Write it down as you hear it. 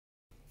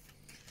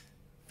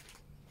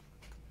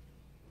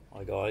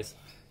Hi guys,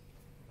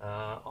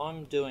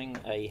 I'm doing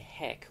a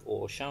hack,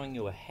 or showing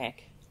you a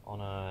hack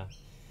on a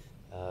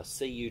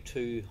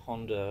CU2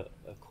 Honda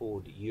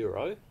Accord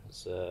Euro.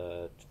 It's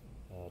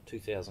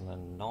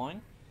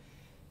 2009,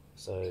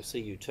 so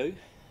CU2.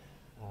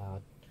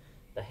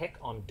 The hack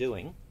I'm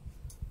doing,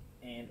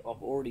 and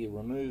I've already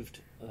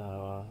removed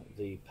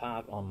the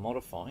part I'm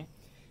modifying,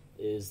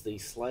 is the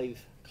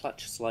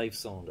clutch slave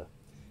cylinder.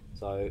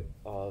 So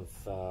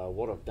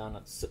what I've done,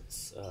 it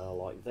sits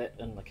like that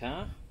in the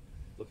car,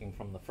 looking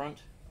from the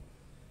front.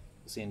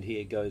 This end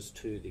here goes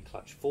to the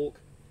clutch fork.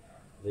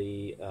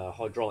 The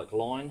hydraulic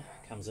line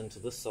comes into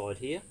this side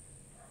here.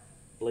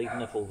 Bleed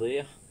nipple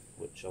there,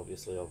 which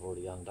obviously I've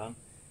already undone.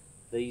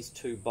 These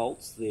two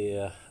bolts,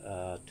 they're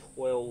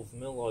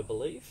 12mm, I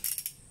believe.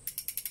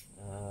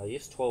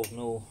 Yes,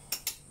 12mm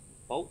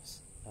bolts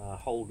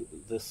hold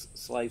this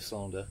slave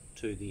cylinder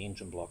to the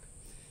engine block.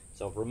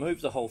 So I've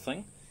removed the whole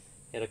thing,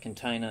 had a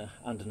container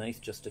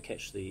underneath just to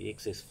catch the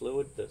excess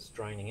fluid that's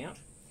draining out.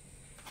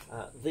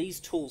 These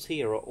tools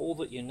here are all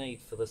that you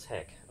need for this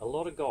hack. A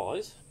lot of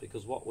guys,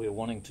 because what we're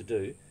wanting to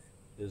do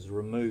is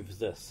remove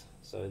this.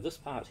 So this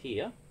part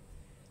here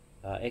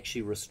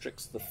actually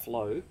restricts the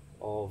flow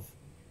of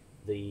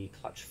the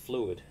clutch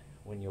fluid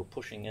when you're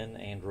pushing in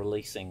and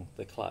releasing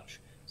the clutch.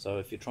 So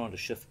if you're trying to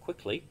shift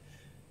quickly,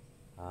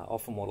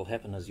 often what will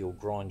happen is you'll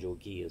grind your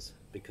gears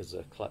because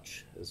the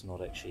clutch is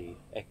not actually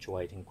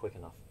actuating quick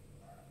enough.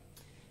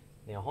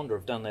 Now Honda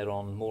have done that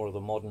on more of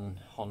the modern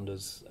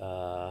Hondas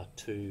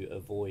to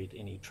avoid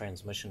any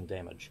transmission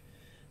damage,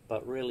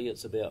 but really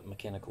it's about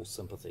mechanical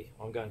sympathy.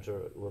 I'm going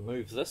to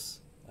remove this,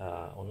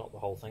 or not the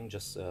whole thing,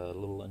 just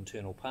little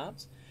internal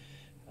parts,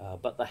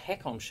 but the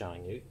hack I'm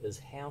showing you is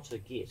how to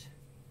get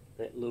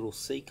that little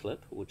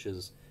C-clip, which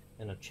is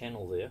in a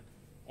channel there,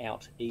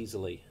 out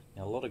easily.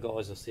 Now a lot of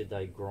guys have said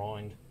they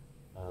grind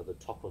the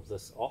top of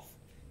this off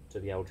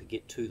to be able to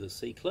get to the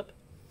C-clip.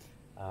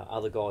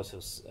 Other guys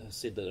have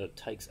said that it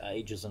takes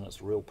ages and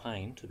it's real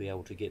pain to be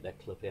able to get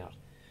that clip out.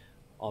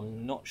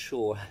 I'm not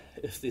sure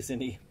if there's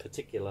any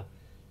particular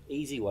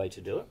easy way to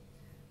do it.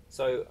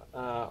 So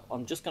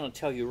I'm just going to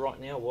tell you right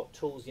now what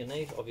tools you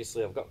need.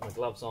 Obviously I've got my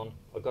gloves on,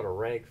 I've got a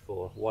rag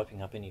for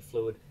wiping up any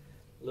fluid,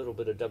 a little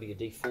bit of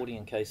WD-40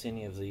 in case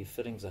any of the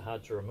fittings are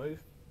hard to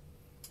remove,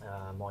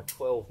 my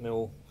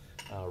 12mm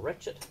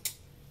ratchet,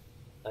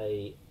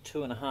 a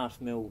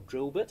 2.5mm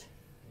drill bit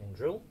and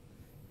drill.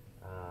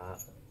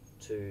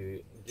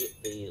 To get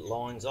the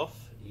lines off,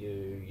 you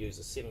use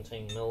a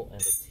 17mm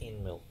and a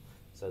 10mm.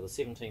 So the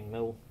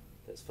 17mm,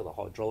 that's for the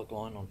hydraulic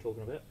line I'm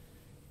talking about.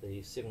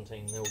 The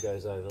 17mm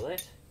goes over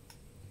that,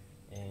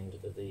 and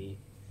the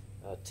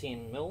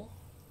 10mm,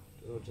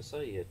 what did I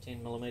say? Yeah,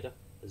 10mm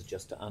is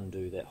just to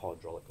undo that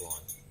hydraulic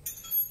line.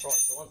 Right,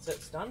 so once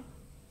that's done,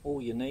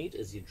 all you need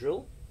is your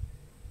drill.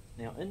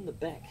 Now in the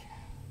back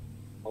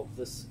of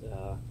this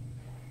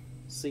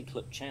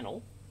C-clip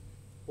channel,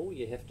 all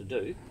you have to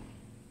do,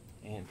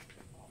 and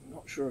I'm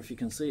not sure if you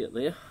can see it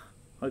there,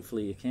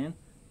 hopefully you can,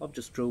 I've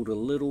just drilled a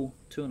little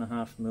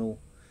 2.5mm,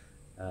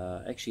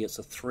 actually it's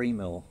a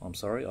 3mm, I'm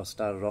sorry, I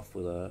started off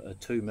with a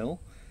 2mm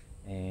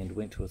and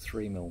went to a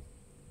 3mm.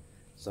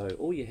 So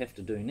all you have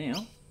to do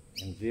now,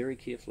 and very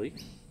carefully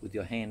with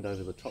your hand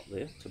over the top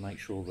there to make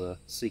sure the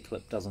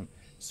C-clip doesn't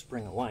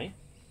spring away,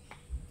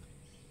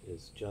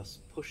 is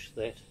just push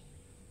that,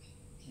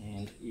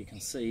 and you can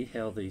see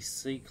how the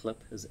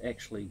C-clip has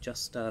actually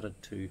just started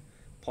to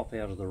pop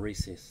out of the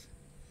recess.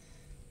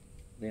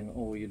 Then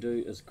all you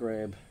do is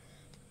grab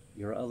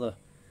your other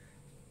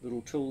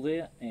little tool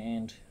there,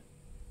 and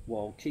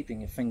while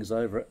keeping your fingers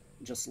over it,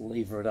 just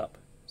lever it up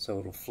so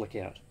it'll flick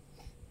out.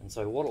 And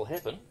so what will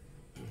happen,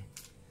 and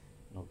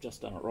I've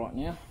just done it right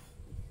now,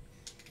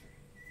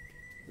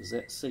 is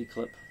that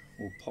C-clip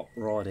will pop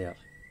right out.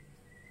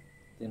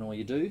 Then all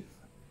you do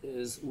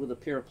is, with a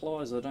pair of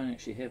pliers I don't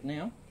actually have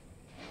now,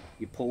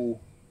 you pull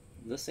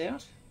this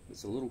out.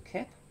 It's a little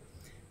cap,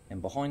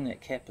 and behind that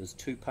cap is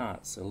two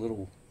parts, a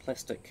little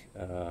plastic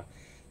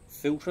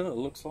filter, it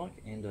looks like,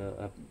 and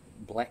a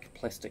black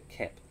plastic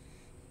cap,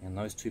 and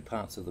those two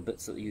parts are the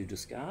bits that you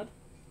discard.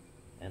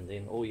 And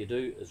then all you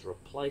do is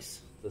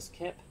replace this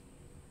cap,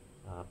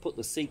 put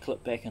the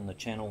C-clip back in the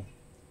channel,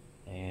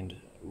 and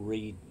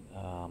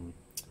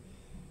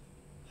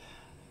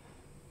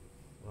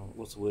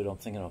what's the word I'm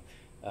thinking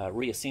of?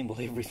 Reassemble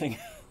everything.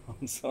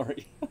 I'm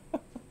sorry.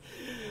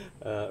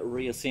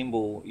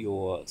 Reassemble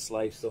your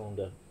slave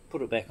cylinder,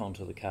 put it back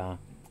onto the car,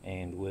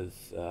 and with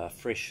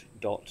fresh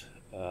DOT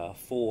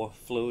 4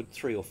 fluid,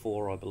 3 or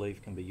 4 I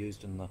believe can be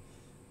used in the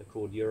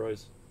Accord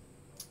Euros,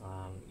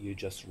 you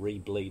just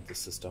re-bleed the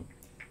system.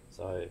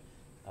 So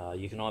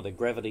you can either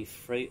gravity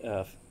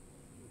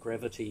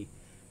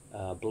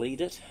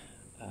bleed it,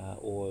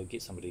 or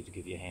get somebody to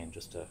give you a hand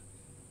just to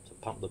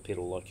pump the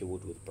pedal like you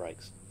would with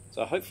brakes.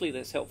 So hopefully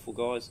that's helpful,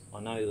 guys.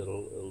 I know that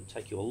it'll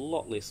take you a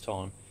lot less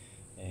time,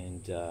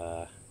 and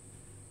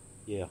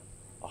yeah,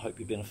 I hope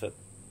you benefit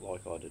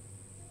like I did.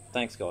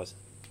 Thanks guys.